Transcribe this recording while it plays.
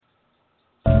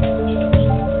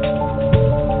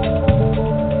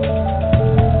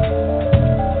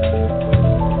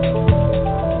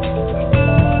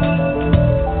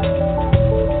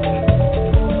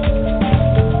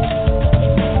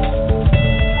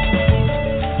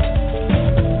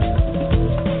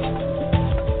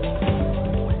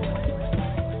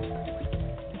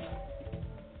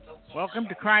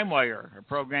Crime Wire, a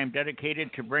program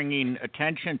dedicated to bringing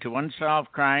attention to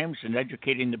unsolved crimes and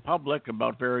educating the public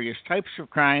about various types of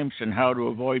crimes and how to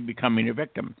avoid becoming a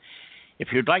victim.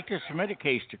 If you'd like to submit a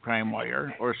case to Crime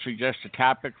Wire or suggest a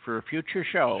topic for a future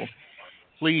show,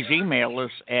 please email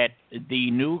us at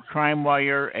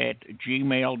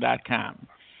thenewcrimewire@gmail.com.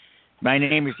 My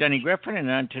name is Denny Griffin,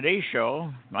 and on today's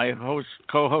show, my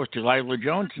co-host Delilah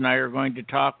Jones and I are going to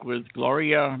talk with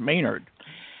Gloria Maynard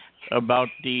about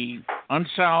the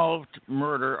unsolved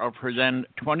murder of her then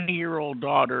 20-year-old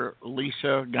daughter,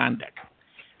 Lisa Gondek.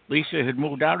 Lisa had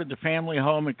moved out of the family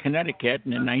home in Connecticut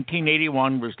and in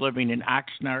 1981 was living in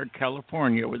Oxnard,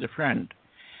 California with a friend.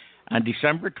 On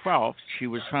December 12th, she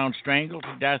was found strangled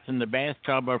to death in the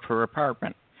bathtub of her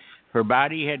apartment. Her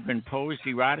body had been posed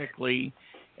erotically,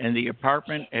 and the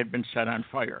apartment had been set on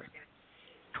fire.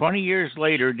 20 years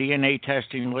later, DNA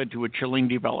testing led to a chilling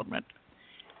development.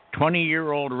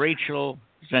 20-year-old Rachel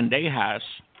Zendejas,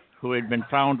 who had been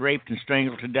found raped and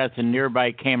strangled to death in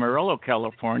nearby Camarillo,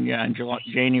 California on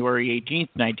January 18,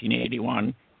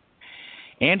 1981,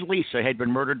 and Lisa had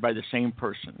been murdered by the same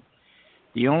person.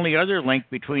 The only other link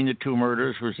between the two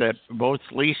murders was that both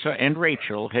Lisa and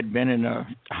Rachel had been in a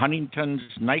Huntington's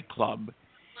nightclub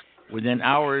within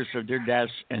hours of their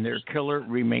deaths, and their killer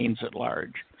remains at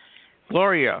large.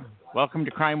 Gloria, welcome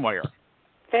to Crime Wire.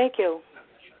 Thank you.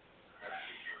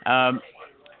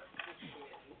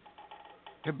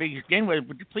 To begin with,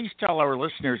 would you please tell our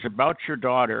listeners about your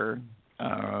daughter,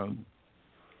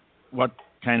 what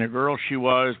kind of girl she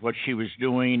was, what she was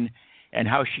doing, and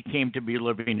how she came to be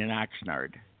living in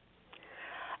Oxnard?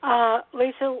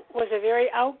 Lisa was a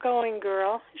very outgoing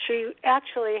girl. She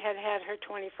actually had her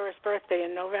 21st birthday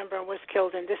in November and was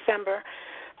killed in December.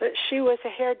 But she was a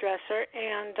hairdresser,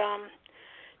 and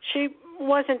she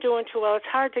wasn't doing too well. It's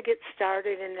hard to get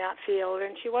started in that field,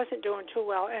 and she wasn't doing too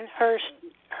well. And her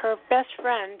best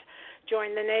friend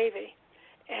joined the Navy,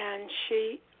 and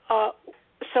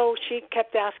so she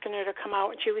kept asking her to come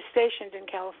out. And she was stationed in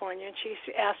California, and she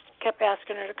kept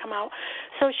asking her to come out.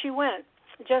 So she went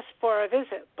just for a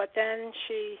visit, but then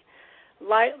she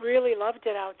really loved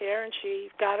it out there, and she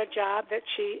got a job that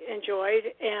she enjoyed,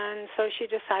 and so she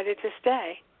decided to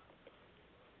stay.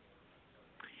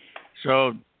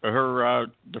 So her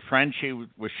the friend she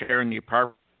was sharing the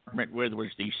apartment with was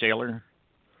the sailor?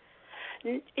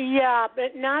 Yeah,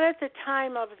 but not at the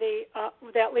time of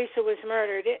that Lisa was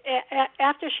murdered.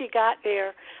 After she got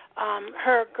there,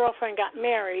 her girlfriend got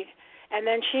married, and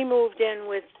then she moved in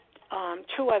with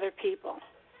two other people.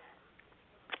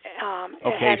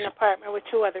 And had an apartment with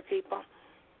two other people.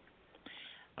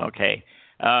 Okay.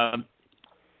 Are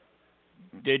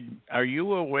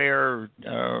you aware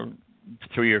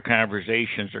through your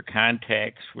conversations or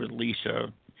contacts with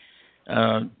Lisa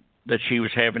that she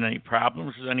was having any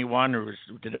problems with anyone, or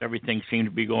did everything seem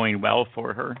to be going well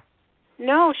for her?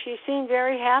 No, she seemed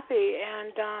very happy,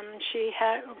 and she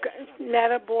had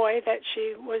met a boy that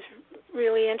she was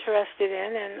really interested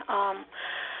in, and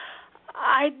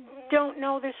I don't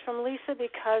know this from Lisa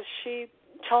because she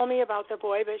told me about the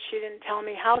boy, but she didn't tell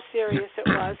me how serious it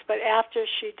was. But after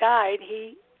she died,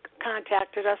 he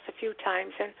contacted us a few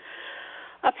times, and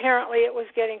apparently it was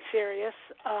getting serious.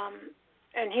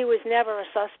 And he was never a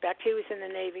suspect. He was in the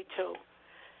Navy too,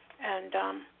 and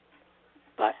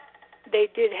but they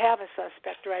did have a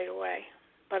suspect right away,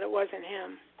 but it wasn't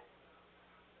him.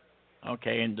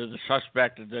 Okay, and the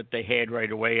suspect that they had right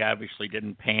away obviously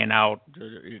didn't pan out.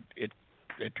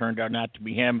 It turned out not to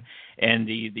be him, and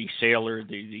the sailor,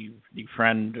 the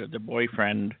friend, the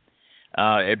boyfriend,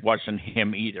 it wasn't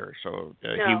him either. So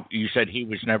no. You said he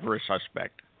was never a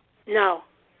suspect. No.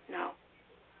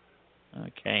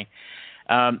 Okay.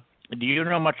 Do you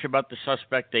know much about the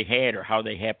suspect they had, or how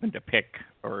they happened to pick,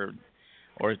 or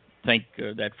think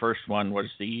that first one was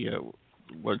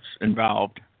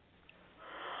involved?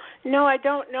 No, I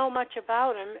don't know much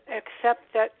about him,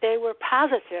 except that they were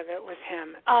positive it was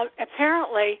him.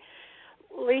 Apparently,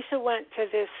 Lisa went to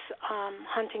this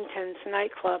Huntington's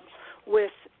nightclub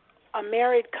with a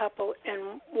married couple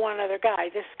and one other guy,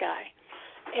 this guy.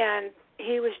 And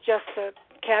he was just a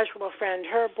casual friend.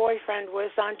 Her boyfriend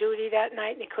was on duty that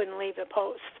night, and he couldn't leave the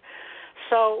post.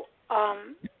 So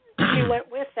she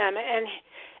went with them, and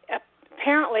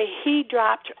apparently he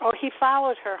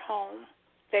followed her home,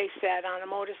 they said, on a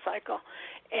motorcycle.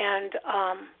 And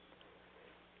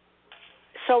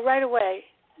so right away,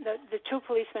 the two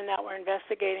policemen that were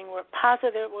investigating were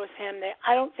positive it was him.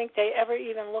 I don't think they ever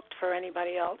even looked for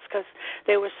anybody else because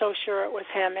they were so sure it was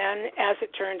him. And as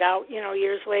it turned out,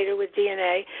 years later with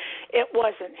DNA, it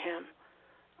wasn't him.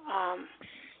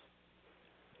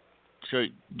 So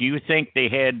do you think they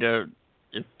had,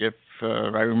 if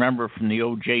I remember from the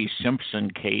O.J. Simpson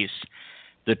case,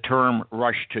 the term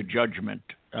rush to judgment.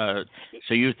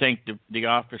 So you think the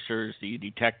officers, the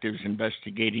detectives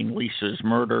investigating Lisa's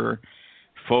murder,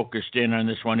 focused in on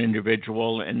this one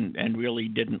individual and really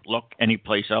didn't look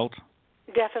anyplace else?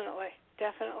 Definitely.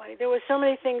 There were so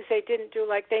many things they didn't do.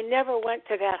 Like they never went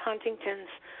to that Huntington's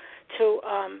to,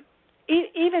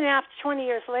 even after 20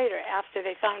 years later, after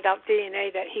they found out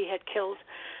DNA that he had killed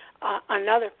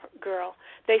another girl,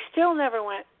 they still never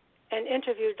went and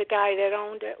interviewed the guy that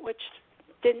owned it, which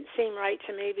didn't seem right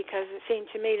to me, because it seemed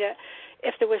to me that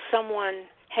if there was someone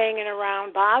hanging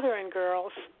around bothering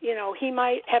girls, he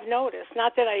might have noticed.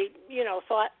 Not that I,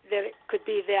 thought that it could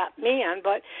be that man,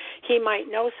 but he might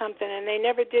know something, and they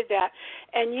never did that.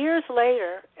 And years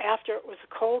later, after it was a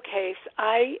cold case,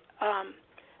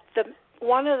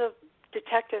 one of the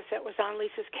detectives that was on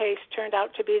Lisa's case turned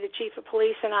out to be the chief of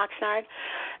police in Oxnard,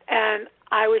 and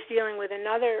I was dealing with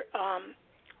another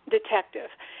detective,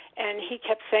 and he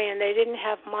kept saying they didn't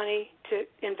have money to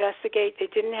investigate, they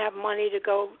didn't have money to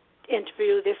go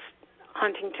interview this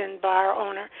Huntington bar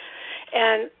owner.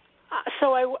 And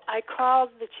so I called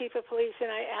the chief of police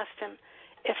and I asked him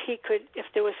if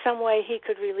there was some way he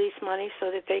could release money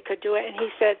so that they could do it. And he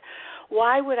said,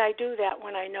 "Why would I do that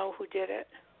when I know who did it?"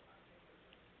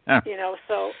 That's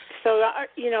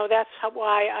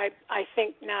why I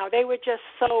think now they were just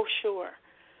so sure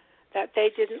that they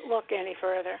didn't look any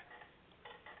further.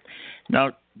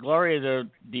 Now, Gloria,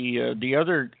 the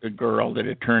other girl that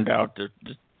it turned out that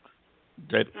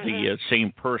the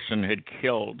same person had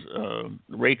killed,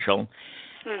 Rachel,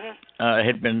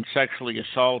 had been sexually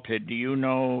assaulted. Do you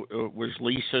know, was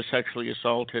Lisa sexually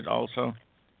assaulted also?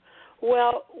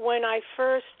 Well, when they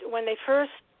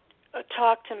first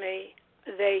talked to me,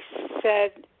 they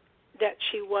said that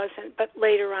she wasn't, but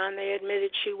later on they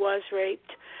admitted she was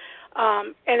raped.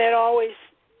 And it always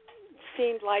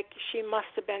seemed like she must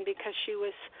have been, because she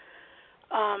was,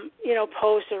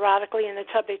 posed erotically in the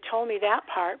tub. They told me that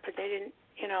part, but they didn't,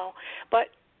 But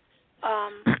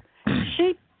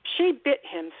she bit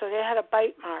him, so they had a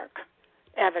bite mark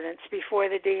evidence before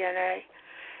the DNA.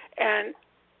 And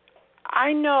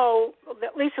I know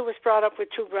that Lisa was brought up with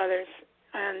two brothers,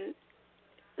 and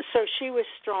so she was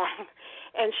strong,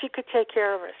 and she could take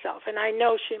care of herself. And I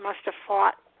know she must have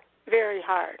fought very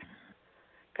hard,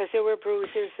 because there were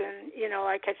bruises, and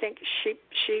I think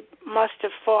she must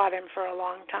have fought him for a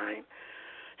long time.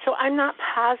 So I'm not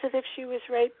positive she was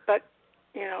raped, but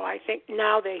I think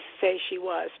now they say she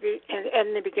was. And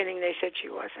in the beginning they said she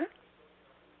wasn't.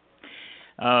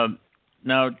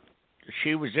 Now,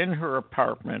 she was in her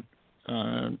apartment.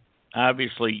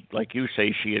 Obviously, like you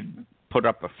say, she had put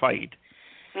up a fight.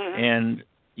 Mm-hmm. And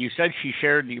you said she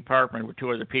shared the apartment with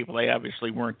two other people. They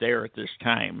obviously weren't there at this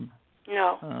time.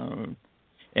 No.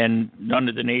 And none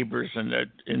of the neighbors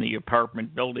in the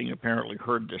apartment building apparently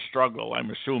heard the struggle,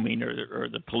 I'm assuming, or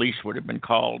the police would have been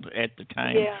called at the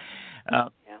time. Yeah.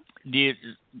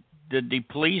 Did the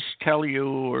police tell you,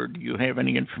 or do you have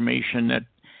any information that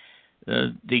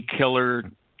the killer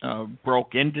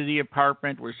broke into the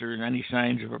apartment? Was there any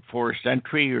signs of a forced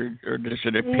entry, or does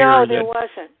it appear No, there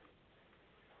wasn't.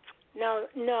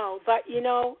 No. But,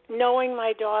 knowing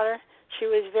my daughter, she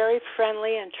was very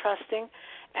friendly and trusting,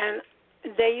 and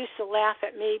they used to laugh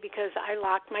at me because I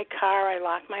locked my car, I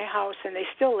locked my house, and they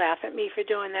still laugh at me for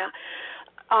doing that.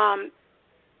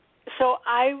 So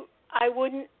I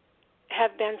wouldn't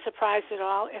have been surprised at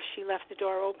all if she left the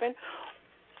door open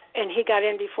and he got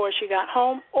in before she got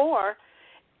home, or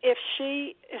if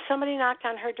somebody knocked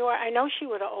on her door, I know she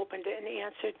would have opened it and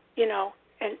answered,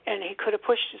 and he could have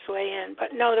pushed his way in. But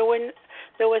no, there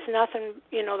was nothing,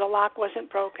 the lock wasn't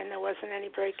broken, there wasn't any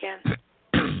break-in.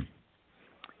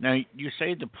 Now, you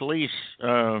say the police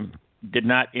did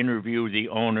not interview the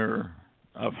owner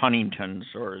of Huntington's,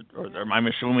 or I'm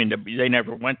assuming that they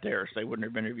never went there, so they wouldn't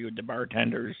have interviewed the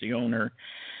bartenders, the owner,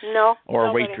 or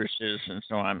nobody. Waitresses, and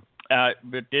so on.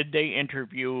 But did they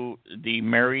interview the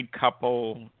married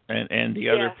couple and the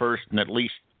other person that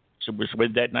Lisa was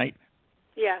with that night?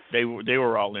 Yes. They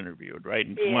were all interviewed, right?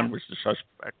 And one was the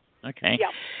suspect. Okay.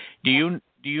 Yeah. Do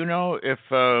you know if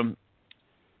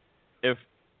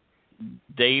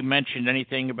they mentioned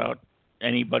anything about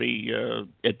anybody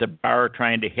at the bar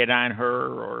trying to hit on her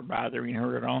or bothering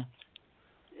her at all?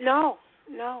 No.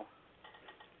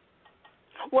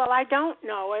 Well, I don't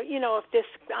know.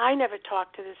 I never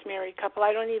talked to this married couple.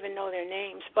 I don't even know their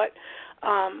names, but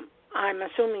I'm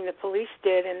assuming the police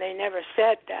did, and they never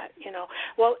said that,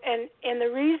 Well, and the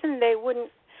reason they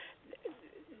wouldn't,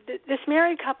 this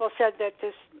married couple said that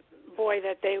this boy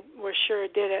that they were sure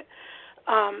did it,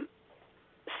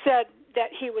 said that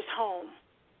he was home.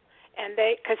 and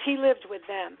because he lived with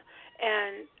them,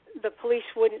 and the police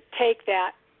wouldn't take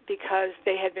that because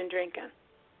they had been drinking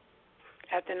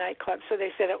at the nightclub, so they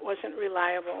said it wasn't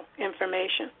reliable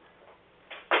information.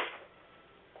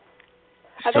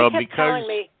 So they kept telling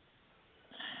me.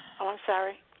 Oh, I'm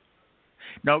sorry.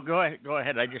 No, go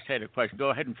ahead. I just had a question.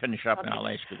 Go ahead and finish up, and I'll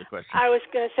ask you the question. I was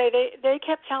going to say they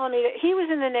kept telling me that he was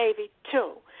in the Navy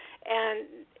too, and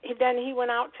then he went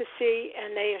out to sea,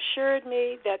 and they assured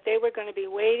me that they were going to be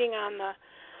waiting on the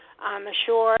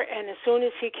shore, and as soon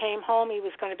as he came home, he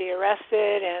was going to be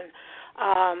arrested. And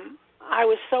I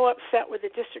was so upset with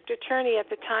the district attorney at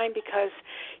the time because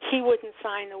he wouldn't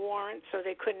sign the warrant, so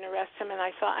they couldn't arrest him. And I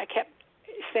kept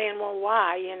saying, well,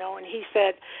 why? And he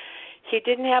said they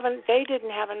didn't have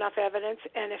enough evidence,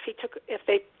 and if he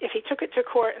took it to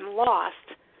court and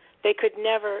lost, they could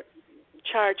never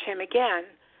charge him again,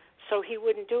 so he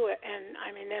wouldn't do it. And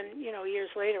then years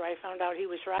later I found out he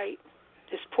was right.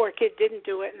 This poor kid didn't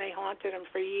do it, and they haunted him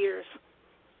for years.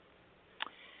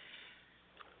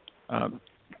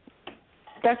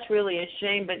 That's really a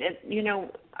shame, but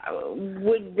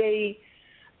would they?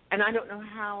 And I don't know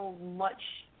how much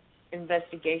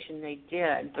investigation they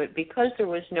did, but because there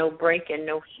was no break-in,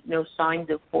 no signs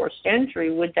of forced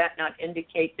entry, would that not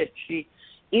indicate that she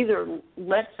either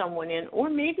let someone in, or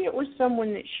maybe it was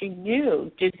someone that she knew?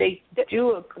 Did they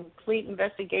do a complete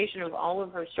investigation of all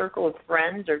of her circle of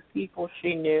friends or people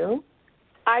she knew?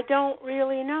 I don't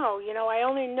really know. I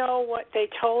only know what they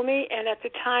told me, and at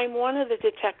the time, one of the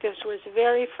detectives was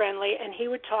very friendly, and he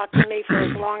would talk to me for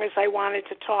as long as I wanted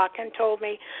to talk, and told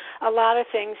me a lot of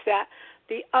things that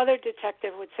the other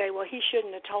detective would say, well, he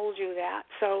shouldn't have told you that.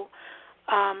 So,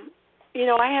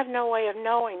 I have no way of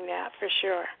knowing that for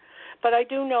sure. But I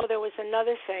do know there was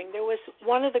another thing. There was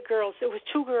one of the girls, there was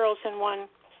two girls and one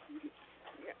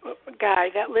guy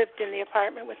that lived in the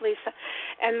apartment with Lisa,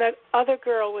 and the other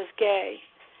girl was gay.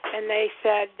 And they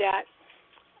said that,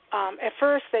 at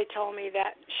first they told me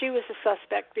that she was a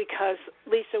suspect because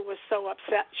Lisa was so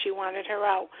upset she wanted her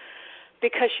out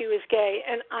because she was gay.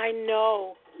 And I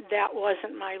know that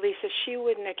wasn't my Lisa. She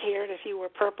wouldn't have cared if you were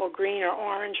purple, green, or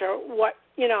orange, or what.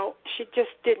 She just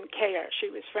didn't care. She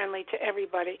was friendly to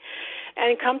everybody.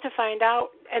 And come to find out,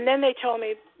 and then they told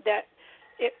me that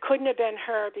it couldn't have been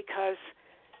her because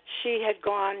she had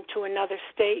gone to another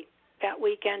state that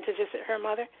weekend to visit her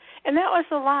mother. And that was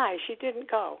a lie. She didn't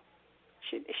go.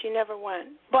 She never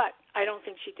went. But I don't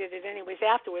think she did it anyways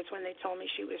afterwards when they told me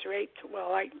she was raped. Well,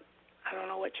 I don't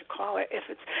know what you call it.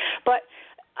 But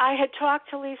I had talked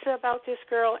to Lisa about this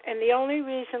girl, and the only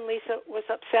reason Lisa was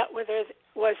upset with her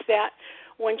was that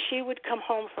when she would come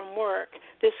home from work,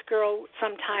 this girl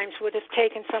sometimes would have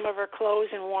taken some of her clothes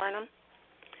and worn them.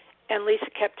 And Lisa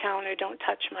kept telling her, don't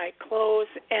touch my clothes.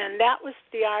 And that was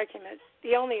the argument,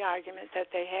 the only argument that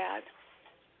they had.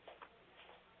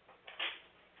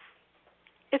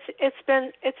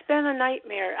 It's been a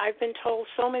nightmare. I've been told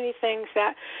so many things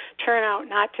that turn out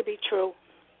not to be true.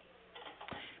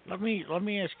 Let me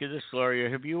ask you this, Gloria.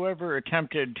 Have you ever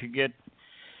attempted to get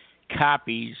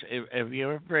copies? Have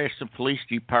you ever asked the police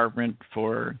department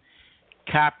for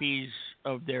copies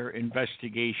of their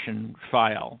investigation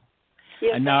file?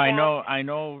 Yes, and now I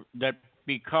know that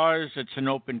because it's an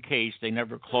open case, they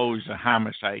never close a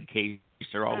homicide case.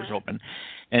 They're always open,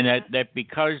 and that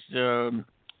because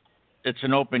it's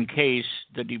an open case,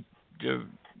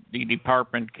 the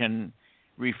department can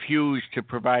refuse to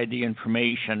provide the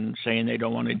information, saying they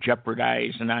don't want to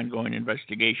jeopardize an ongoing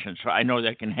investigation. So I know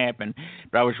that can happen,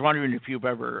 but I was wondering if you've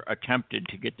ever attempted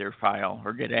to get their file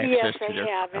or get access to their file. Yes,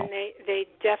 they have, and they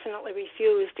definitely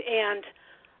refused. And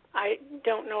I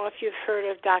don't know if you've heard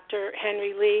of Dr.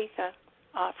 Henry Lee, the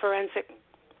forensic.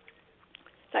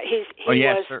 He's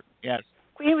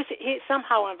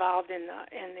somehow involved in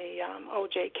the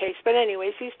OJ case, but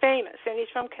anyways, he's famous and he's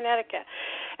from Connecticut.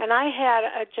 And I had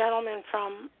a gentleman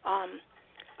from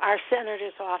our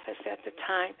senator's office at the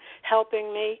time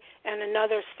helping me, and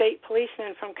another state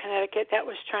policeman from Connecticut that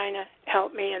was trying to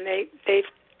help me, and they've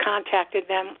contacted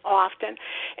them often.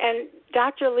 And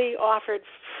Dr. Lee offered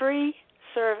free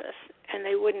service, and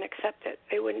they wouldn't accept it.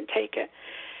 They wouldn't take it.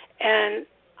 And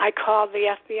I called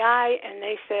the FBI, and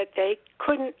they said they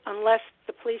couldn't unless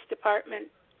the police department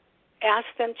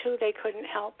asked them to. They couldn't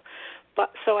help.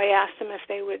 So I asked them if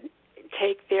they would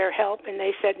take their help, and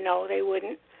they said no, they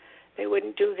wouldn't. They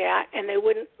wouldn't do that, and they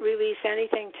wouldn't release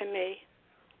anything to me,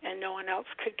 and no one else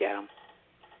could get them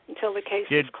until the case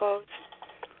was closed.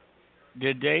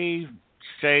 Did they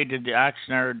say, did the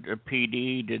Oxnard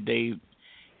PD, did they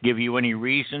give you any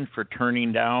reason for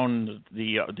turning down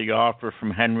the offer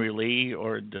from Henry Lee,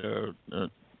 or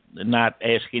not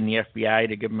asking the FBI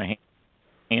to give them a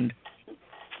hand?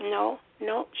 No,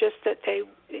 just that they,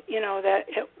 that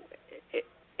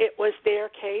it was their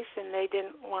case and they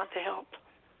didn't want to help.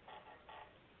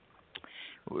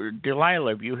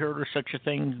 Delilah, have you heard of such a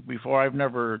thing before? I've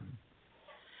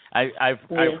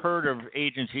heard of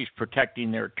agencies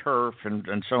protecting their turf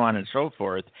and so on and so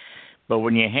forth, but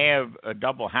when you have a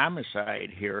double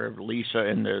homicide here of Lisa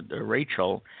and the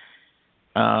Rachel,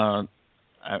 I'm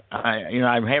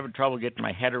having trouble getting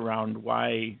my head around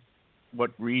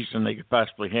what reason they could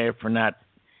possibly have for not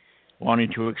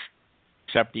wanting to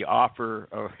accept the offer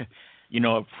of,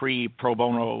 of free pro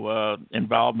bono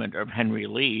involvement of Henry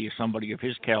Lee, somebody of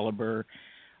his caliber,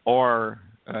 or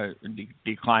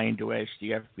decline to ask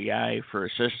the FBI for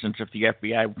assistance if the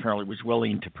FBI apparently was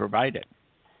willing to provide it.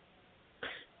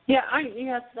 Yeah,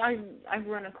 I've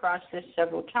run across this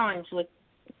several times with,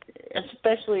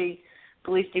 especially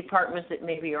police departments that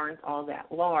maybe aren't all that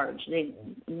large.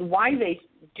 Why they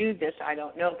do this, I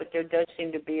don't know, but there does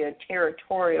seem to be a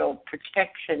territorial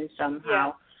protection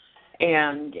somehow. Yeah.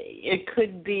 And it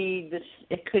could be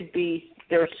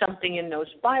there's something in those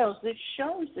files that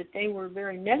shows that they were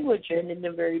very negligent in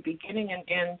the very beginning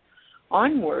and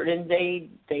onward, and they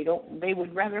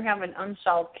would rather have an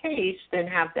unsolved case than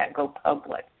have that go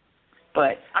public.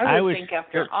 But I would think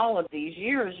after all of these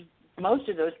years, most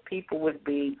of those people would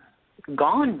be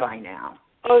gone by now.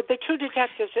 Oh, the two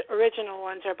detectives, the original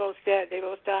ones, are both dead. They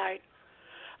both died.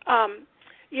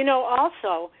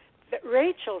 Also,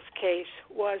 Rachel's case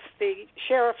was the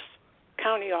sheriff's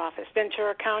county office,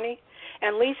 Ventura County,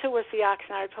 and Lisa was the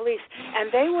Oxnard police, and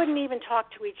they wouldn't even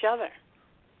talk to each other.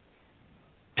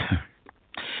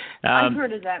 I've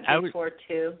heard of that before,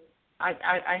 too. I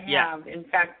have. Yeah. In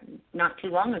fact, not too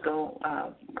long ago,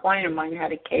 a client of mine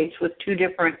had a case with two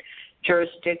different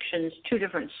jurisdictions, two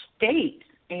different states,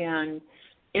 and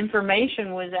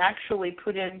information was actually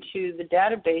put into the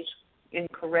database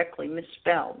incorrectly,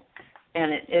 misspelled.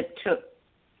 And it took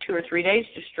 2 or 3 days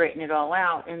to straighten it all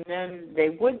out, and then they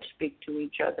would speak to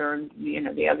each other, and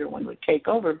the other one would take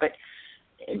over. But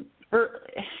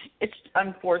it's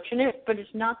unfortunate, but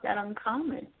it's not that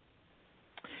uncommon.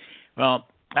 Well,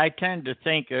 I tend to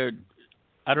think,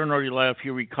 I don't know if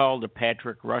you recall the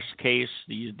Patrick Russ case,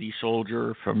 the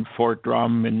soldier from Fort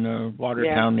Drum in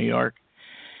Watertown, New York.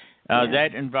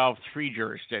 That involved 3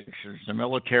 jurisdictions: the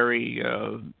military,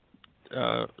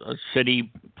 a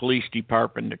city police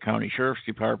department, the county sheriff's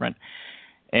department,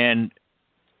 and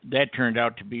that turned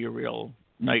out to be a real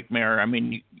nightmare. I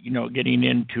mean, getting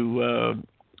into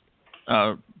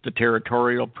the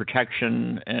territorial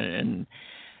protection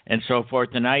and so forth.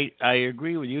 And I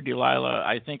agree with you, Delilah.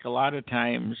 I think a lot of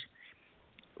times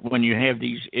when you have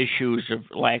these issues of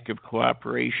lack of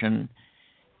cooperation,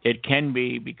 it can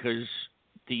be because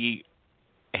the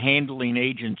handling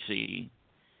agency,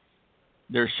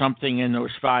 there's something in those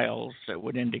files that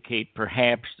would indicate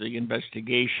perhaps the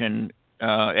investigation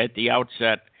at the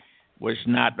outset was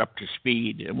not up to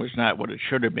speed and was not what it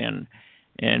should have been.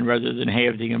 And rather than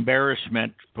have the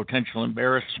potential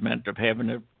embarrassment of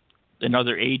having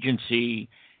another agency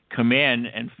come in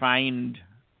and find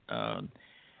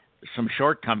some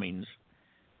shortcomings,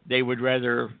 they would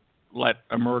rather let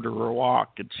a murderer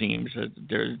walk, it seems.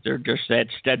 They're just that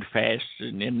steadfast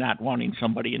in not wanting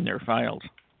somebody in their files.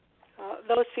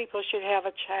 Those people should have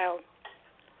a child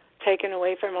taken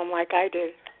away from them like I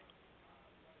did.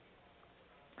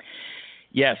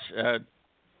 Yes,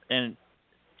 and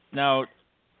now,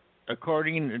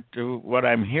 according to what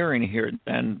I'm hearing here,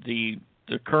 then the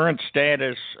current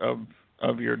status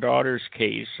of your daughter's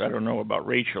case, I don't know about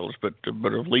Rachel's, but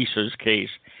of Lisa's case,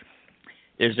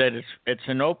 is that it's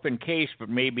an open case, but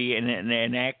maybe an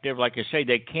inactive. Like I say,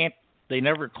 they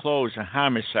never close a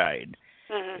homicide.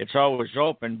 Mm-hmm. It's always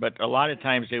open, but a lot of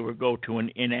times they would go to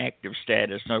an inactive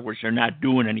status. In other words, they're not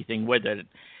doing anything with it.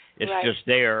 It's right. just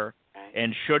there. Right.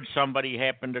 And should somebody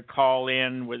happen to call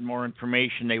in with more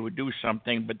information, they would do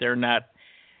something, but they're not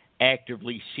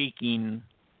actively seeking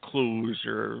clues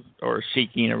or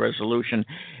seeking a resolution.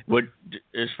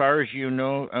 As far as you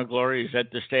know, Gloria, is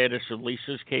that the status of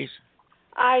Lisa's case?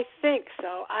 I think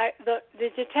so. The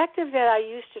detective that I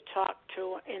used to talk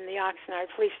to in the Oxnard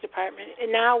Police Department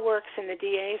now works in the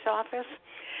DA's office,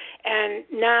 and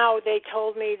now they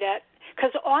told me that,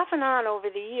 because off and on over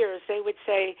the years they would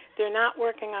say they're not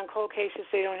working on cold cases,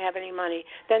 they don't have any money.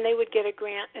 Then they would get a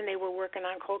grant and they were working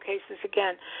on cold cases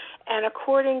again. And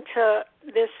according to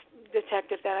this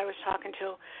detective that I was talking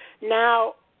to,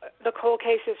 now the cold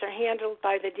cases are handled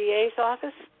by the DA's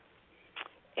office,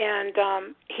 and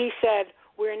he said,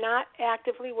 we're not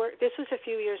actively this was a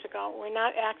few years ago, we're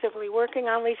not actively working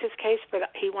on Lisa's case, but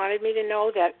he wanted me to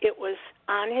know that it was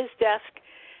on his desk,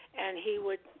 and he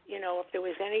would, if there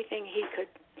was anything he could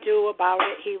do about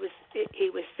it. He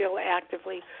was still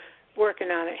actively working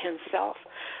on it himself.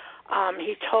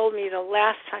 He told me the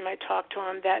last time I talked to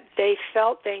him that they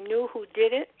felt they knew who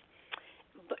did it,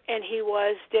 and he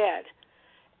was dead.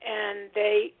 And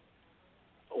they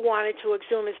wanted to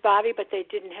exhume his body, but they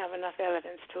didn't have enough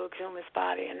evidence to exhume his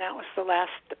body, and that was the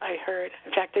last I heard.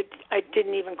 In fact, I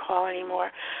didn't even call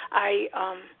anymore. I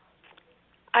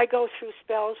go through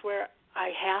spells where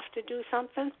I have to do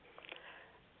something,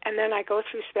 and then I go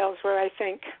through spells where I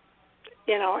think,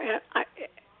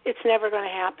 it's never going to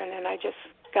happen, and I just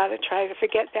got to try to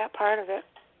forget that part of it.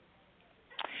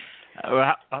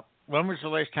 When was the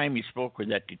last time you spoke with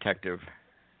that detective?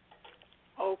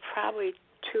 Oh, probably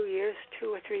 2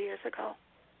 or 3 years ago.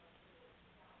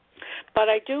 But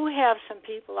I do have some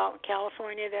people out in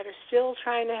California that are still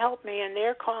trying to help me, and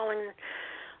they're calling.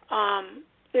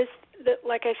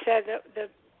 Like I said,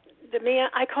 the man.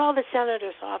 I called the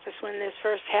senator's office when this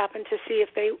first happened to see if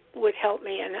they would help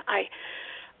me, and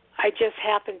I just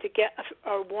happened to get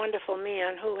a wonderful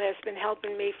man who has been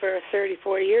helping me for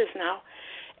 34 years now,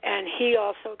 and he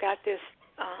also got this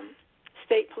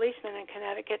state policeman in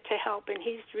Connecticut to help, and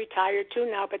he's retired too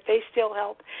now, but they still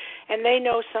help, and they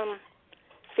know some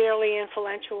fairly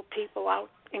influential people out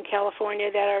in California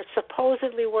that are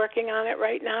supposedly working on it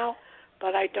right now,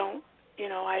 but I don't,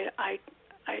 I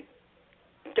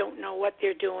don't know what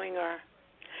they're doing, or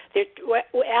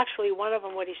actually one of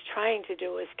them, what he's trying to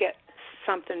do is get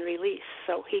something released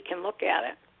so he can look at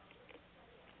it.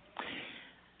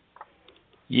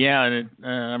 Yeah, and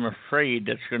I'm afraid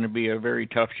that's going to be a very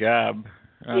tough job.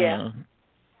 Yeah.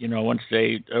 Once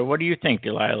they, what do you think,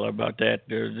 Delilah, about that?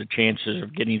 The chances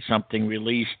of getting something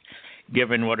released,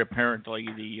 given what apparently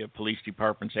the police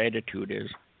department's attitude is.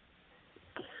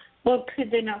 Well,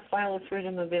 could they not file a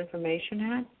Freedom of Information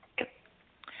Act?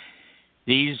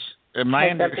 These, my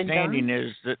understanding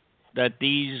is that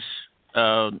these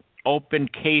open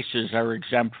cases are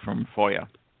exempt from FOIA.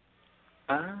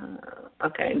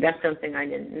 Okay, that's something I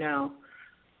didn't know.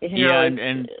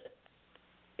 And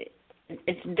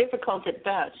it's difficult at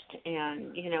best,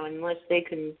 and unless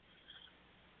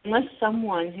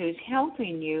someone who's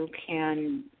helping you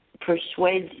can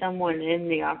persuade someone in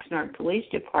the Oxnard Police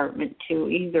Department to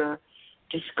either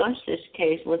discuss this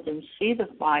case, let them see the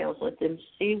files, let them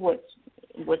see what's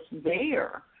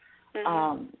there.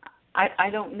 Mm-hmm. I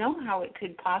don't know how it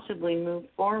could possibly move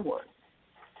forward.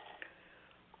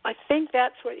 I think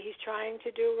that's what he's trying to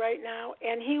do right now.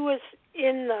 And he was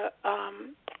in the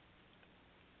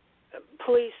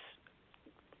police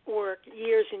work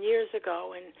years and years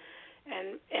ago,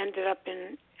 and ended up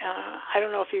in I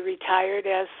don't know if he retired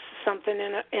as something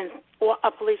in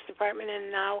a police department,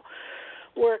 and now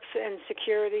works in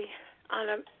security on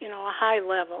a high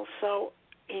level. So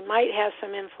he might have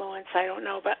some influence. I don't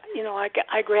know, but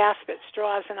I grasp at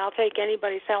straws, and I'll take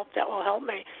anybody's help that will help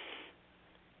me.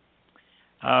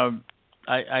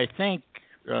 I think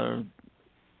I'm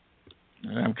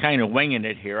kind of winging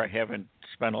it here. I haven't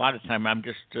spent a lot of time. I'm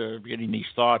just getting these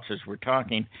thoughts as we're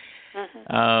talking.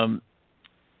 Mm-hmm.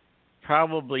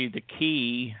 Probably the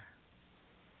key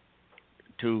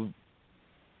to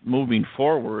moving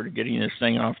forward, getting this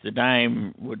thing off the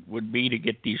dime, would be to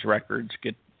get these records,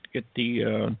 get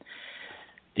the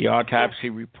autopsy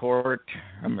report.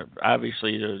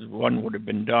 Obviously, the one would have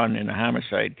been done in a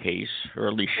homicide case, or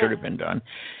at least should have been done.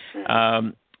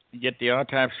 Get the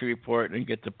autopsy report and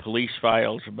get the police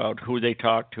files about who they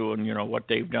talked to and what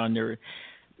they've done,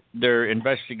 their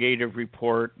investigative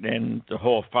report and the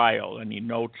whole file, any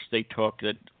notes they took,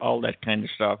 that all that kind of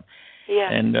stuff. Yeah.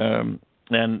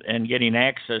 And getting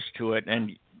access to it.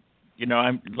 And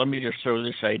let me just throw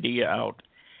this idea out.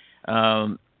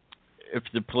 If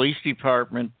the police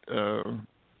department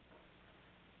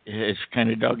has kind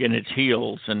of dug in its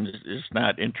heels and is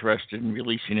not interested in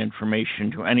releasing information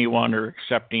to anyone or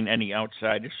accepting any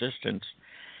outside assistance,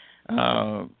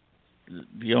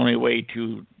 the only way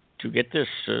to get this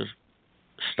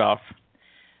stuff,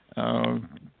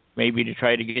 maybe to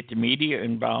try to get the media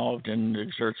involved and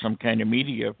exert some kind of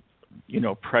media,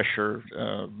 pressure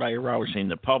by arousing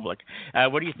the public.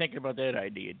 What do you think about that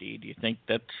idea, Dee? Do you think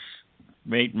that's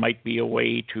might be a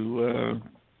way to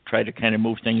try to kind of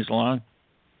move things along?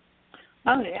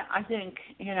 Oh yeah, I think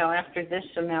after this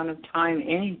amount of time,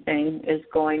 anything is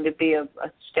going to be a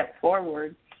step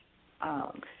forward.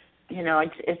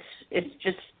 It's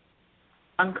just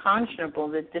unconscionable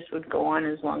that this would go on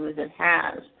as long as it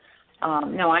has.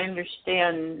 No, I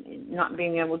understand not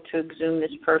being able to exhume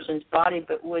this person's body,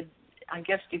 but I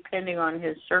guess depending on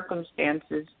his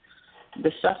circumstances,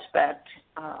 the suspect,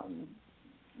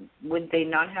 would they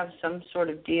not have some sort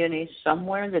of DNA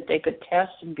somewhere that they could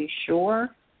test and be sure?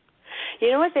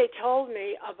 You know what they told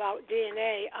me about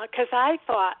DNA? Because I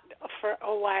thought for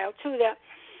a while, too, that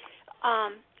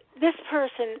this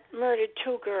person murdered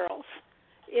 2 girls,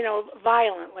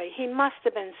 violently. He must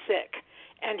have been sick,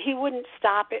 and he wouldn't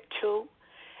stop it, too.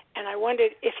 And I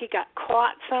wondered if he got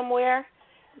caught somewhere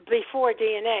before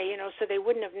DNA, so they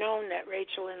wouldn't have known that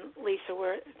Rachel and Lisa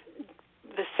were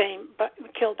the same, but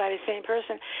killed by the same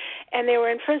person. And they were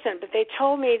in prison. But they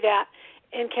told me that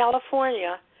in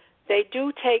California, they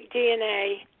do take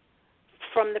DNA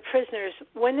from the prisoners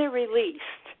when they're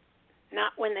released,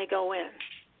 not when they go in,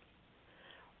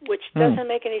 which doesn't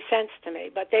make any sense to me.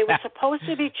 But they were supposed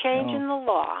to be changing the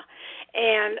law,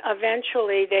 and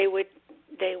eventually they would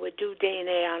do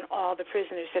DNA on all the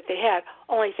prisoners that they had.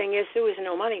 Only thing is, there was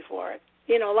no money for it.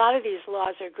 A lot of these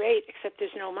laws are great, except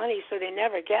there's no money, so they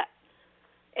never get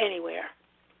anywhere.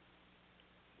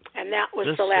 And that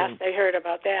was the last I heard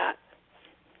about that.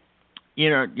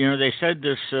 They said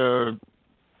this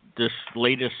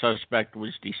latest suspect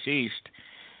was deceased.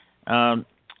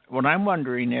 What I'm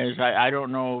wondering is, I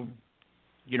don't know,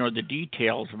 the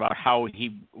details about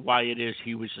why it is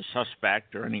he was a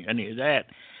suspect or any of that.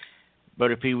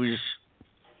 But if he was,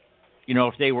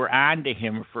 if they were on to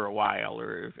him for a while,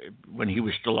 or when he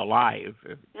was still alive,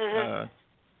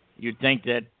 you'd think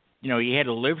that, he had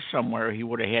to live somewhere. He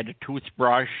would have had a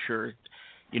toothbrush, or,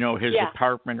 his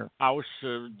apartment or house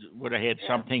would have had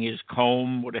something. His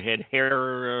comb would have had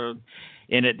hair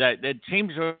in it. That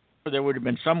seems there would have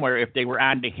been somewhere if they were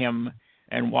on to him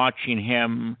and watching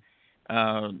him,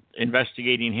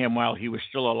 investigating him while he was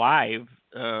still alive.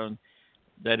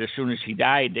 That as soon as he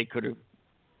died, they could have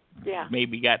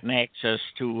maybe gotten access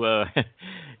to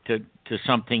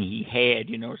something he had,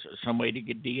 some way to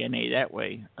get DNA that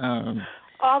way.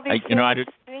 All these things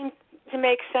seem to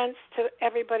make sense to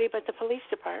everybody but the police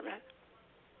department.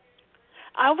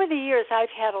 Over the years, I've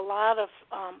had a lot of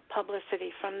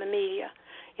publicity from the media.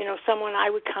 I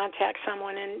would contact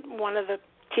someone in one of the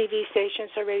TV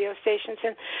stations or radio stations,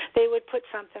 and they would put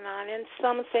something on. And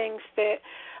some things that,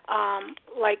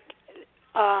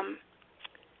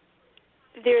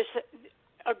 there's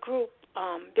a group,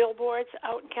 billboards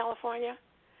out in California,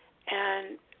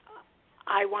 and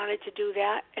I wanted to do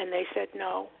that, and they said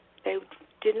no. They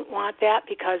didn't want that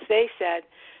because they said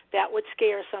that would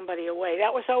scare somebody away.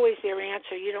 That was always their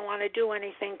answer. You don't want to do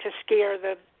anything to scare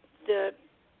the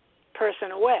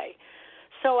person away.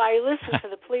 So I listened to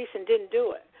the police and didn't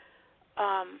do it.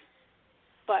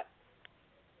 But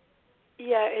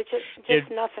yeah, it's just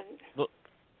nothing.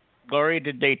 Gloria,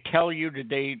 did they tell you? Did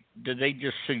they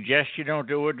just suggest you don't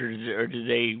do it, or did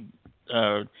they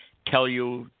tell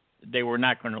you they were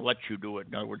not going to let you do it?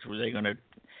 In other words, were they going to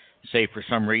say for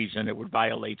some reason it would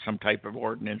violate some type of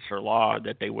ordinance or law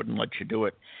that they wouldn't let you do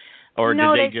it, or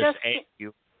no, did they just ask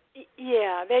you?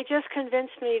 Yeah, they just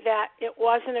convinced me that it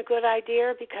wasn't a good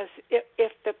idea because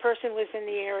if the person was in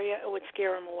the area, it would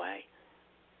scare them away.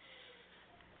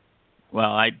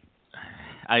 Well, I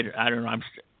don't know.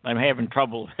 I'm having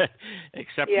trouble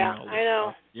accepting all this. I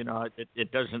know.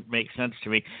 It doesn't make sense to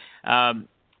me.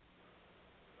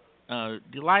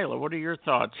 Delilah, what are your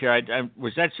thoughts here?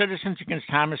 Was that Citizens Against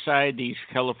Homicide, these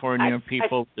California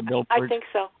people, the billboards?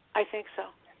 I think so.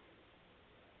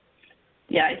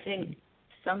 Yeah, I think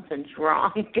something's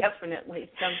wrong. Definitely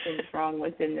something's wrong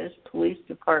within this police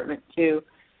department to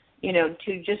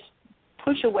just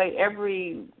push away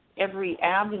every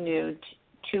avenue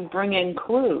to bring in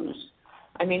clues.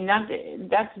 I mean, that's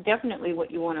definitely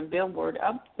what you want a billboard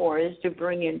up for, is to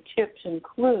bring in tips and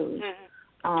clues. Mm-hmm.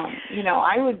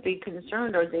 I would be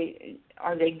concerned, are they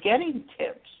getting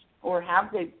tips, or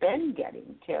have they been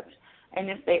getting tips? And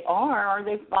if they are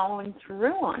they following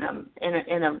through on them in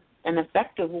an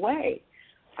effective way?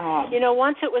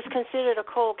 Once it was considered a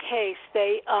cold case,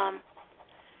 their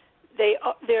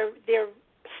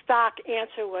stock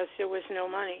answer was there was no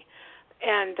money,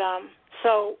 and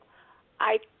so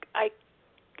I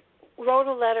wrote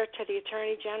a letter to the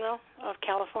Attorney General of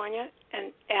California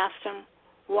and asked him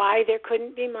why there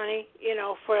couldn't be money,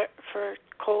 for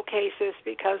cold cases,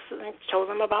 because I told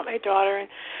them about my daughter and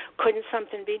couldn't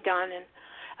something be done. And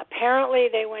apparently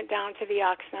they went down to the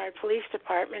Oxnard Police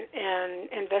Department and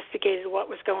investigated what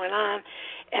was going on.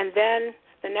 And then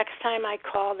the next time I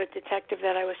called the detective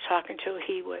that I was talking to,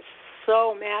 he was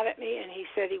so mad at me, and he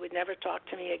said he would never talk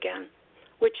to me again,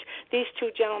 which these two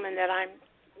gentlemen that I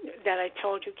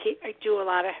told you do a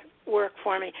lot of work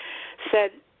for me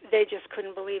said they just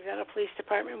couldn't believe that a police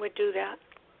department would do that.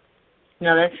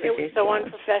 No, that's ridiculous. It was so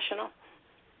unprofessional.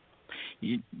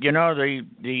 The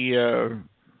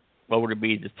what would it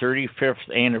be, the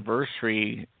 35th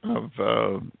anniversary of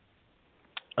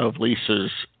of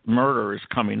Lisa's murder is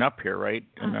coming up here, right?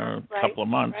 In a couple of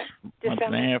months, month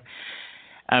and a half.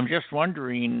 I'm just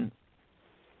wondering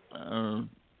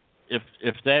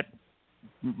if that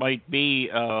might be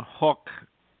a hook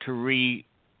to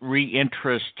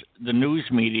reinterest the news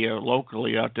media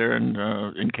locally out there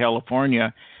in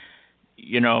California,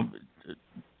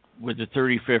 with the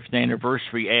 35th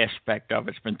anniversary aspect of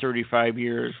it. It's been 35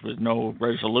 years with no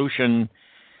resolution,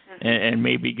 and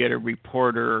maybe get a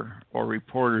reporter or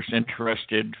reporters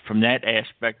interested from that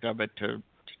aspect of it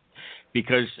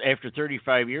because after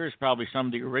 35 years, probably some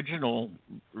of the original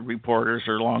reporters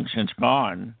are long since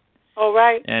gone. Oh,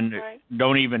 right. And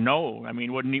don't even know. I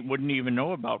mean, wouldn't even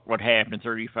know about what happened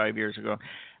 35 years ago.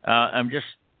 I'm just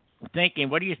thinking,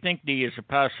 what do you think, Dee, is a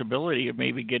possibility of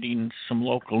maybe getting some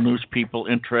local news people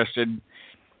interested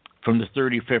from the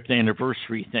 35th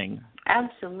anniversary thing?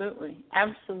 Absolutely.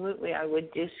 I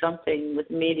would do something with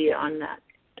media on that.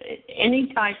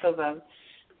 Any type of a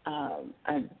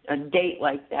date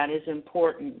like that is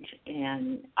important,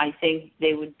 and I think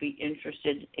they would be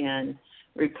interested in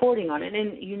reporting on it.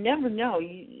 And you never know.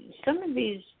 Some of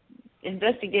these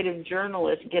investigative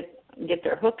journalists get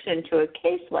their hooks into a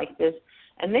case like this,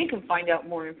 and they can find out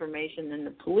more information than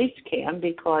the police can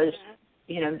because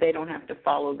they don't have to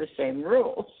follow the same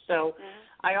rules. So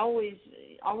I always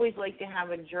like to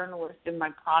have a journalist in my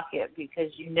pocket because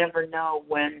you never know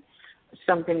when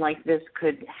something like this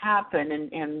could happen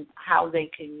and how they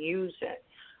can use it.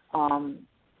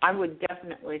 I would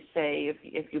definitely say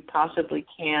if you possibly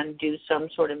can do some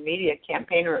sort of media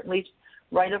campaign, or at least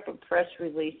write up a press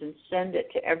release and send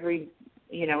it to every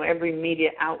media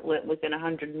outlet within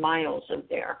 100 miles of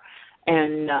there,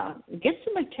 and get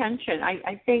some attention.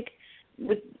 I think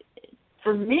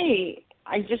for me,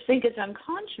 I just think it's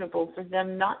unconscionable for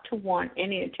them not to want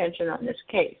any attention on this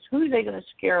case. Who are they going to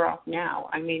scare off now?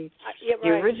 I mean, the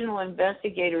original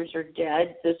investigators are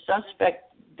dead. The suspect,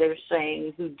 they're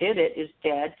saying, who did it is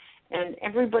dead. And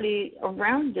everybody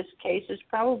around this case is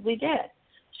probably dead.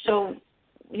 So,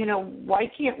 why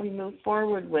can't we move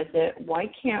forward with it? Why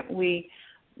can't we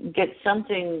get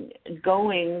something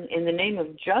going in the name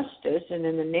of justice and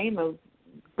in the name of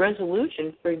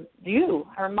resolution for you,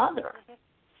 her mother?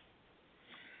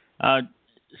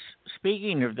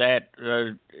 Speaking of that,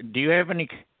 do you have any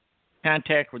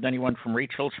contact with anyone from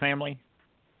Rachel's family?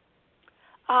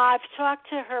 I've talked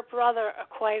to her brother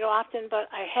quite often, but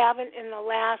I haven't in the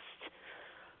last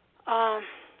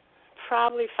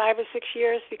probably 5 or 6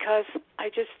 years because I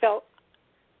just felt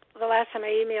the last time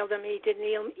I emailed him, he didn't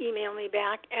email me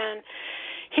back, and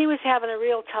he was having a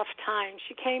real tough time.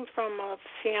 She came from a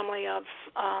family of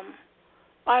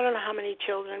I don't know how many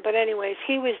children, but anyways,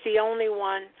 he was the only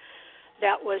one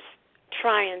that was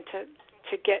trying to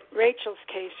get Rachel's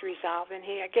case resolved, and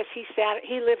he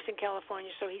lives in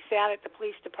California, so he sat at the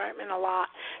police department a lot.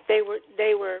 They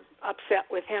were upset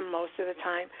with him most of the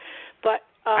time, but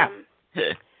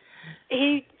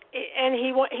he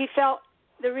felt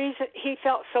the reason he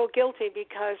felt so guilty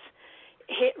because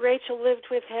Rachel lived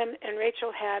with him, and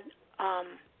Rachel had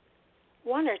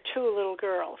 1 or 2 little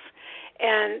girls,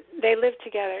 and they lived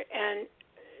together, and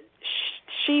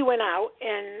she went out,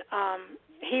 and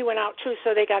he went out too,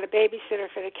 so they got a babysitter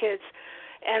for the kids.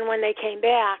 And when they came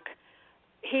back,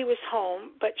 he was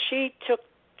home, but she took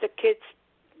the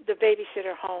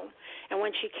babysitter home. And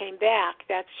when she came back,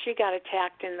 she got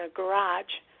attacked in the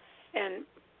garage and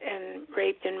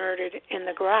raped and murdered in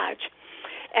the garage.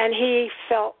 And he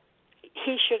felt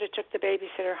he should have took the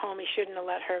babysitter home. He shouldn't have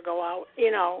let her go out.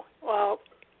 Well,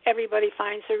 everybody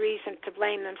finds a reason to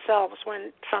blame themselves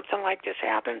when something like this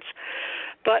happens.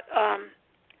 But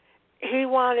he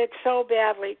wanted so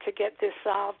badly to get this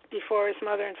solved before his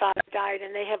mother and father died,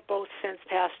 and they have both since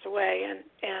passed away.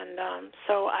 And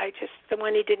so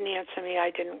when he didn't answer me, I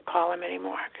didn't call him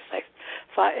anymore because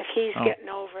I thought if he's getting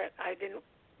over it, I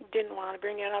didn't want to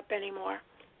bring it up anymore.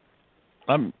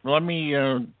 Let me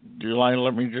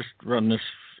just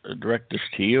direct this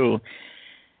to you.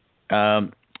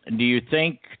 Do you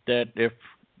think that if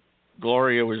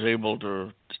Gloria was able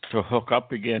to hook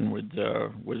up again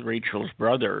with Rachel's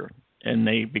brother, and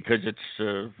because it's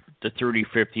the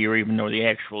 35th year, even though the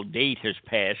actual date has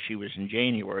passed, she was in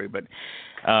January, but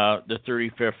the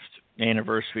 35th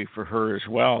anniversary for her as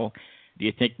well, do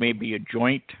you think maybe a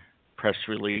joint press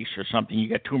release or something? You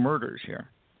got 2 murders here.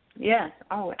 Yes.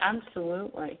 Oh,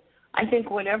 absolutely. I think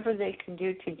whatever they can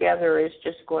do together is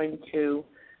just going to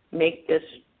make this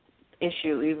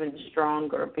issue even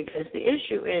stronger, because the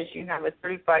issue is you have a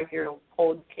 35-year-old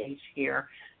cold case here.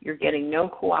 You're getting no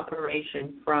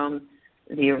cooperation from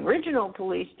the original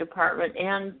police department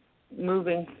and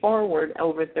moving forward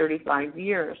over 35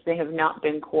 years. They have not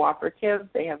been cooperative.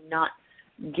 They have not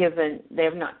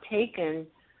taken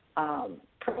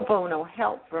pro bono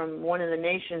help from one of the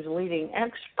nation's leading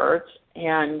experts,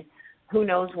 and who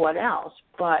knows what else.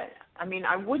 But, I mean,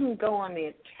 I wouldn't go on the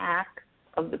attack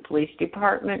of the police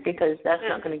department because that's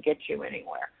not going to get you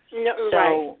anywhere. No,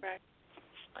 so right.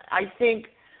 I think,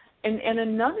 and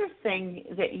another thing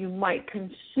that you might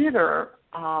consider,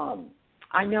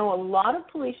 I know a lot of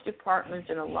police departments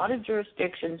and a lot of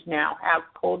jurisdictions now have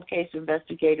cold case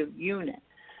investigative unit.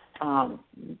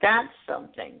 That's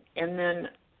something. And then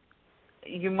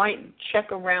you might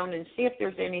check around and see if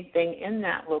there's anything in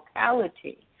that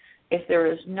locality. If there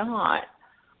is not,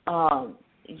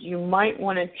 you might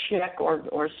want to check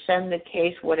or send the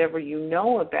case, whatever you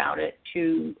know about it,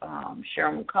 to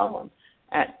Cheryl McCullum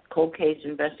at Cold Case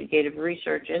Investigative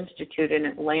Research Institute in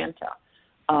Atlanta.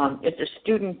 It's a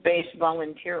student-based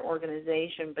volunteer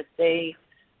organization, but they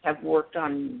have worked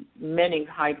on many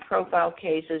high-profile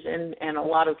cases and a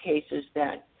lot of cases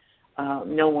that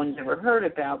no one's ever heard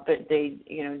about, but they,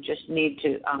 just need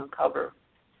to uncover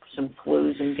some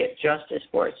clues and get justice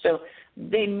for it. So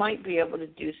they might be able to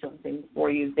do something for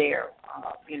you there.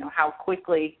 How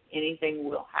quickly anything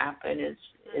will happen is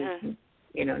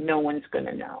no one's going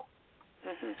to know.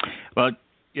 Well,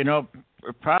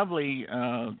 probably,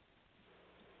 I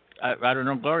don't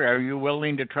know, Gloria, are you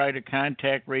willing to try to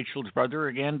contact Rachel's brother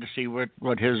again to see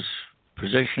what his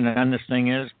position on this thing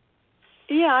is?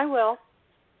 Yeah, I will.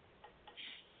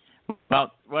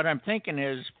 Well, what I'm thinking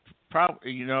is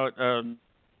probably,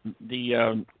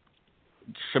 the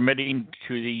submitting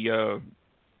to the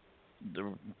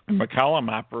McCollum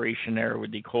operation there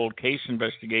with the cold case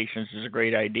investigations is a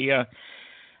great idea.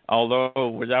 Although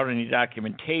without any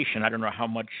documentation, I don't know how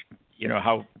much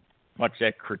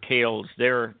that curtails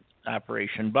their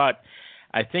operation. But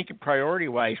I think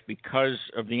priority-wise, because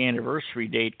of the anniversary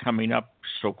date coming up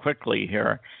so quickly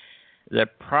here,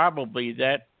 that probably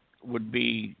that would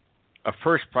be a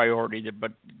first priority.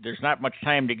 But there's not much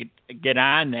time to get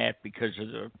on that because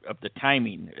of the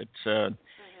timing. It's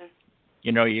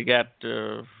you got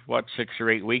 6 or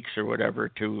 8 weeks or whatever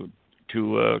to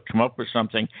come up with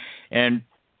something. And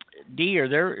Dee, is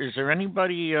there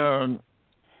anybody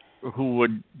who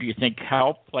would, do you think,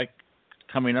 help, like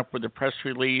coming up with a press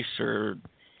release or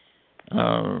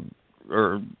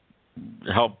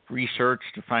help research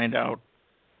to find out,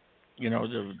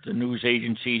 the news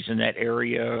agencies in that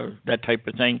area, that type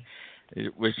of thing?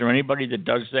 Was there anybody that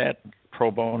does that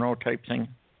pro bono type thing?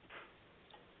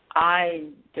 I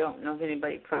don't know of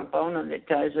anybody pro bono that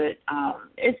does it.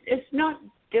 It's not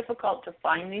difficult to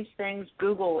find these things.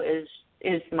 Google is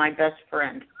my best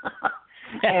friend.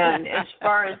 And as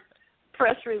far as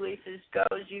press releases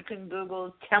goes, you can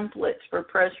Google templates for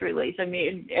press release. I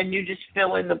mean, and you just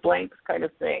fill in the blanks kind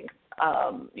of thing.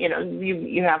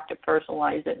 You have to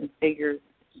personalize it and figure,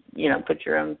 put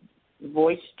your own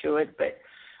voice to it, but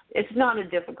it's not a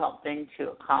difficult thing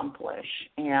to accomplish.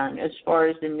 And as far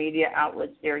as the media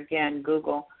outlets, there again,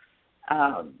 Google,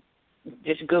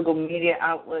 just Google media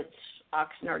outlets,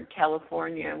 Oxnard,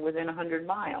 California, within 100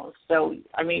 miles. So,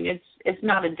 I mean, it's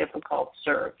not a difficult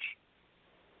search.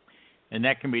 And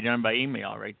that can be done by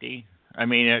email, right, Dee? I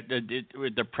mean,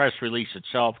 the press release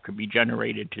itself could be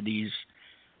generated to these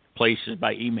places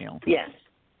by email. Yes.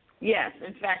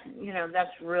 In fact, that's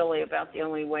really about the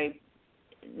only way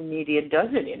media does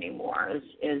it anymore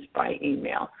is by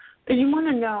email. But you want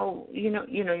to know,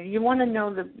 you want to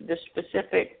know the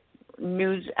specific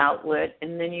news outlet,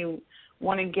 and then you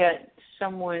want to get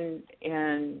someone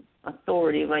in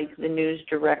authority, like the news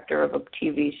director of a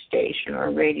TV station or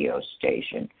a radio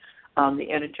station,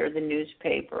 the editor of the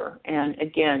newspaper. And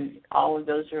again, all of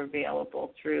those are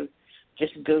available through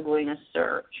just Googling a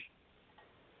search.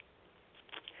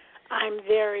 I'm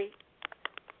very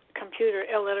computer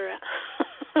illiterate.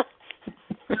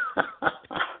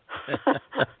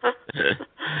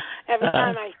 Every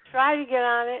time I try to get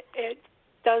on it, it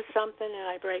does something and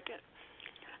I break it.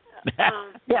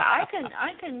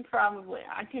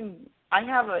 I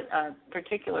have a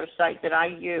particular site that I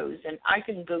use, and I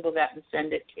can Google that and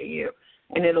send it to you,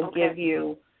 and it'll give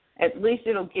you, at least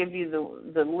it'll give you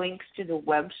the links to the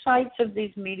websites of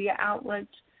these media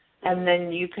outlets, and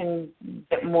then you can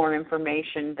get more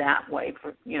information that way.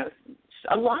 For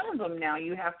a lot of them now,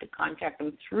 you have to contact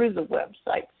them through the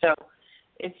website, so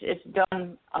it's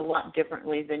done a lot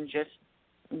differently than just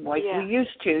like we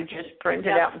used to, just print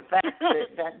it out and fax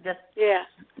it.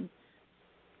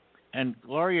 And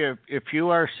Gloria, if you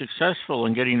are successful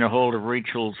in getting a hold of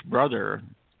Rachel's brother,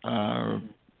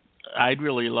 I'd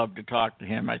really love to talk to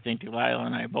him. I think Delilah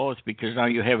and I both, because now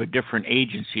you have a different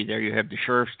agency there. You have the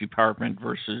Sheriff's Department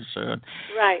versus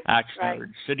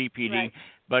Oxnard City PD. Right.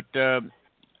 But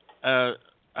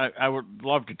I would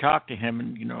love to talk to him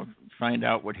and, find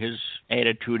out what his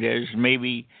attitude is.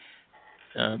 Maybe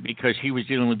because he was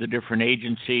dealing with a different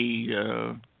agency,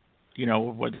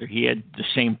 whether he had the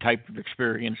same type of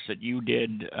experience that you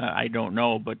did, I don't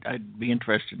know, but I'd be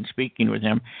interested in speaking with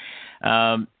him.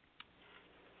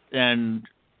 And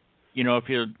if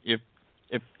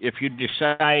you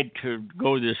decide to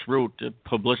go this route, the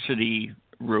publicity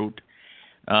route,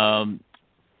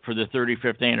 for the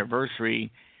 35th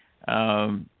anniversary,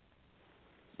 and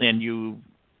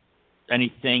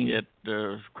anything that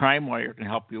the Crime Wire can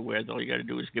help you with, all you got to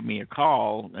do is give me a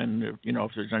call, and if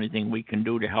there's anything we can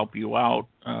do to help you out,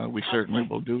 we certainly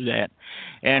will do that.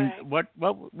 And what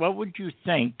would you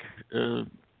think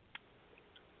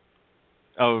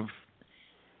of?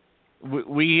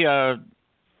 We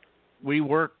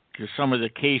work some of the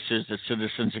cases that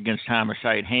Citizens Against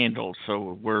Homicide handles,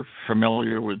 so we're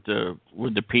familiar with the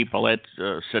people at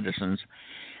Citizens.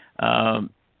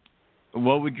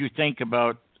 What would you think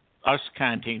about us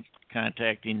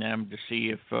contacting them to see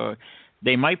if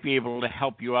they might be able to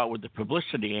help you out with the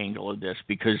publicity angle of this,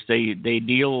 because they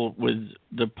deal with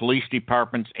the police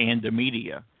departments and the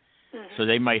media, so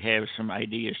they might have some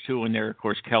ideas too, and they're of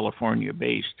course California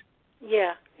based.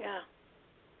 Yeah.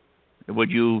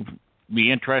 Would you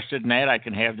be interested in that? I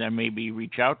can have them maybe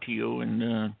reach out to you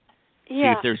and see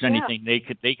if there's anything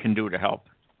they can do to help.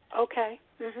 Okay.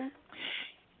 Mhm.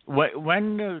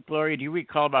 When Gloria, do you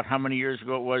recall about how many years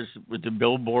ago it was with the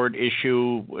billboard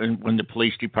issue when the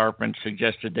police department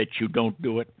suggested that you don't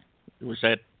do it? Was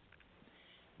that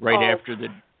right after the?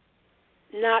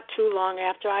 Not too long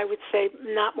after. I would say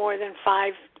not more than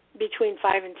between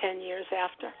 5 and 10 years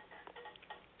after.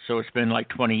 So it's been like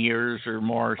 20 years or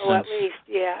more since. At least,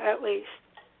 at least.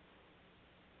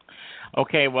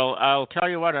 Okay, well, I'll tell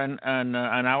you what. On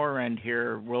our end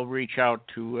here, we'll reach out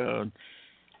to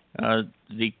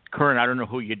the current. I don't know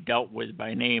who you dealt with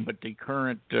by name, but the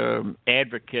current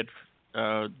advocate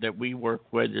that we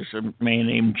work with is a man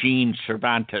named Gene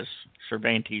Cervantes,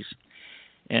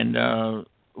 and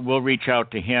we'll reach out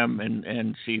to him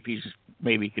and see if he's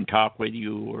maybe can talk with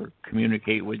you or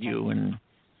communicate with you and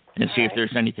see if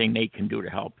there's anything they can do to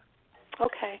help.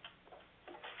 Okay.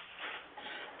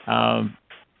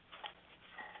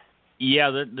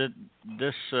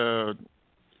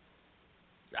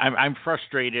 I'm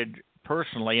frustrated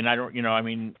personally, and I don't,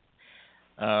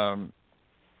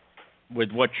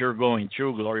 with what you're going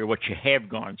through, Gloria, what you have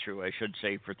gone through, I should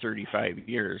say, for 35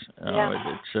 years.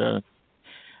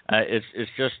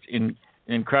 It's just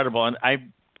incredible, and I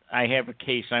have a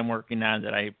case I'm working on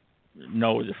that I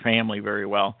know the family very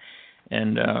well,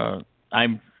 and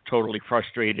I'm totally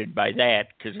frustrated by that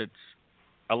because it's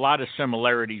a lot of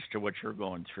similarities to what you're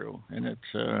going through, and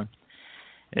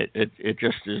it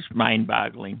just is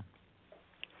mind-boggling.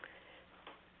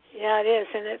 Yeah, it is,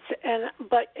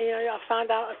 but I found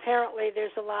out apparently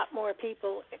there's a lot more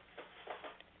people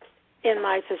in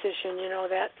my position,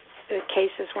 that the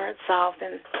cases weren't solved,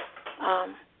 and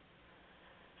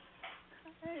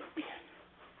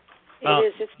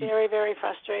it's very, very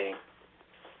frustrating.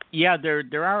 Yeah,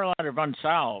 there are a lot of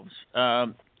unsolved.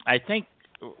 I think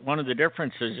one of the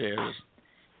differences is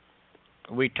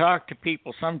we talk to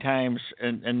people sometimes,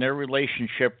 and their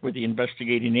relationship with the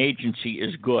investigating agency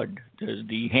is good.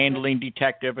 The handling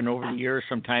detective, and over the years,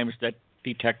 sometimes that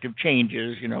detective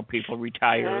changes. People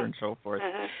retire and so forth.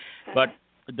 But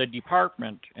the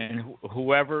department and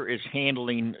whoever is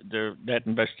handling that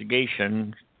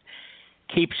investigation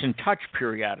keeps in touch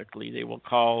periodically. They will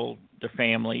call the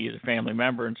family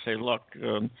member, and say, "Look,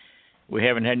 we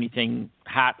haven't had anything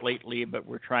hot lately, but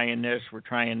we're trying this, we're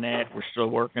trying that, we're still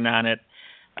working on it."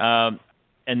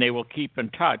 And they will keep in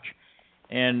touch,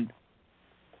 and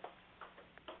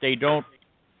they don't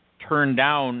turn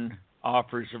down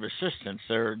offers of assistance.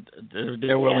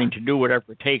 They're willing to do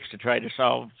whatever it takes to try to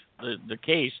solve the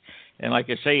case. And like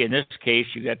I say, in this case,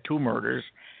 you got 2 murders,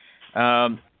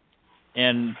 and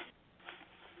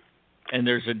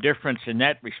there's a difference in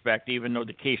that respect. Even though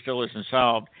the case still isn't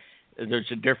solved,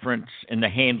 there's a difference in the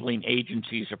handling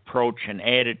agency's approach and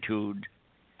attitude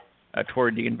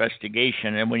toward the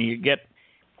investigation. And when you get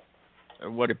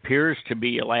what appears to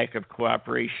be a lack of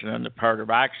cooperation on the part of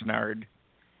Oxnard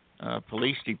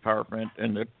Police Department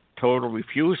and the total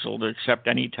refusal to accept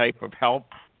any type of help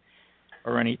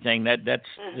or anything, that's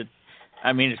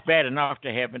it's bad enough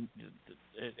to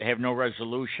have no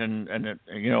resolution and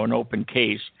an open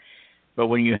case, but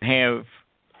when you have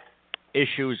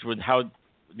issues with how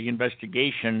the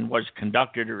investigation was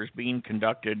conducted or is being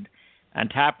conducted, on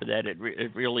top of that, it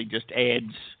really just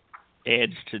adds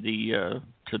to the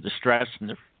stress and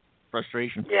the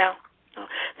frustration. Yeah.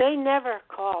 They never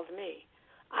called me.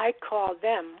 I called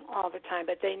them all the time,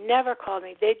 but they never called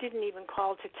me. They didn't even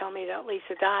call to tell me that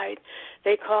Lisa died.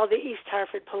 They called the East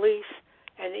Hartford police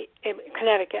in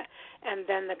Connecticut, and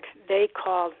then they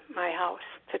called my house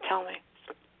to tell me.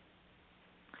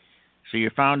 So you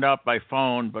found out by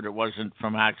phone, but it wasn't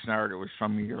from Oxnard. It was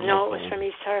from your No, local... it was from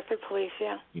East Hartford police,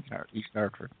 yeah. East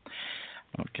Hartford.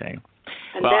 Okay.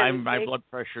 And well, my blood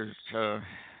pressure's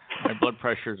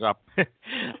up.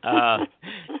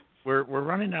 We're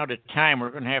running out of time.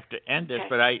 We're going to have to end this,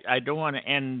 but I don't want to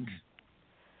end,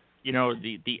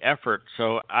 the effort.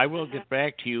 So I will get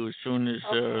back to you as soon as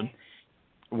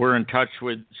we're in touch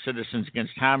with Citizens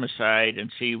Against Homicide and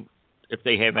see if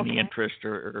they have any interest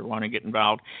or want to get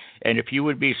involved. And if you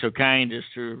would be so kind as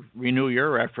to renew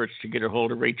your efforts to get a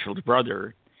hold of Rachel's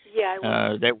brother, I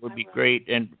will. that would be great.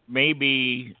 And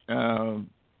maybe,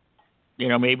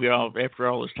 maybe after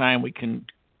all this time we can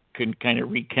kind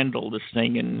of rekindle this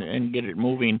thing and get it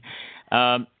moving.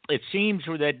 It seems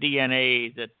with that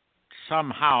DNA that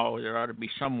somehow there ought to be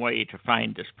some way to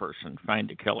find this person, find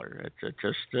the killer. It's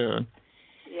just...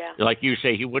 Like you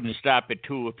say, he wouldn't stop at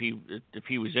 2 if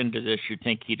he was into this. You'd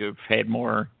think he'd have had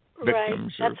more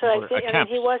victims. Right. That's what I think. I mean,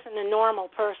 he wasn't a normal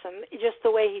person. Just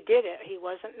the way he did it, he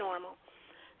wasn't normal.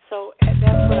 So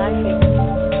that's what I think.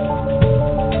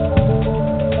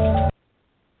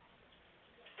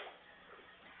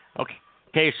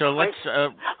 Okay. So let's. I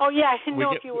didn't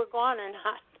know if you were gone or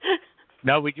not.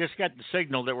 No, we just got the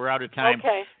signal that we're out of time.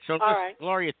 Okay. So, all right.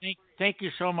 Gloria, thank you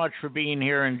so much for being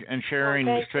here and sharing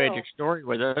this tragic story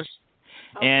with us.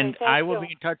 Okay, and I will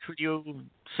be in touch with you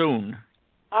soon.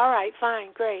 All right, fine,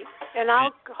 great. And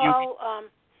I'll call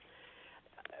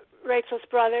Rachel's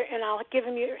brother, and I'll give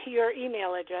him your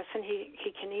email address, and he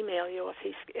can email you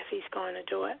if he's going to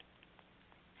do it.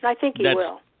 And I think he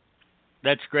will.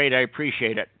 That's great. I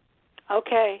appreciate it.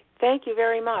 Okay. Thank you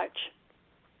very much.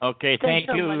 Okay, thank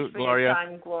you, so much for Gloria. your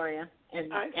time, Gloria.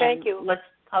 And, thank you. Let's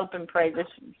hope and pray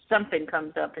something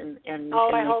comes up and we can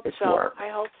make this work. I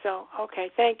hope so.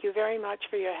 Okay, thank you very much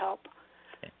for your help.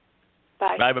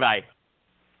 Bye. Bye-bye.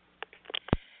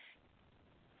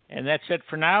 And that's it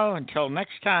for now. Until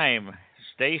next time,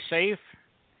 stay safe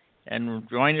and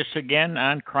join us again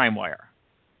on Crime Wire.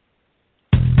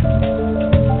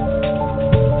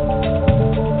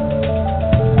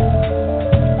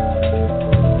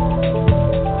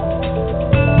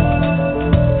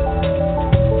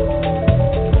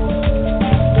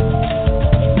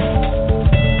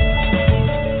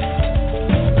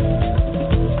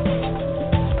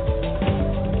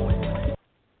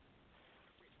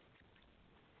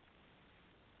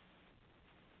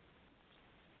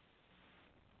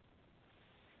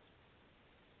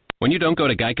 When you don't go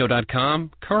to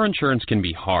Geico.com, car insurance can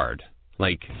be hard,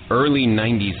 like early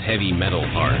 90s heavy metal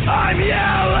hard. I'm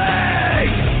yelling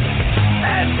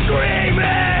and screaming,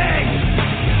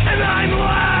 and I'm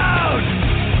loud.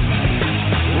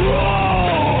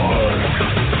 Roar!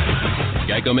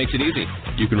 Geico makes it easy.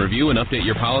 You can review and update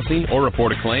your policy or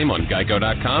report a claim on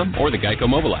Geico.com or the Geico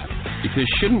mobile app. Because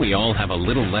shouldn't we all have a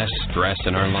little less stress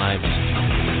in our lives?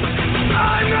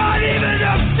 I'm not even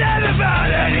upset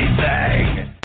about anything.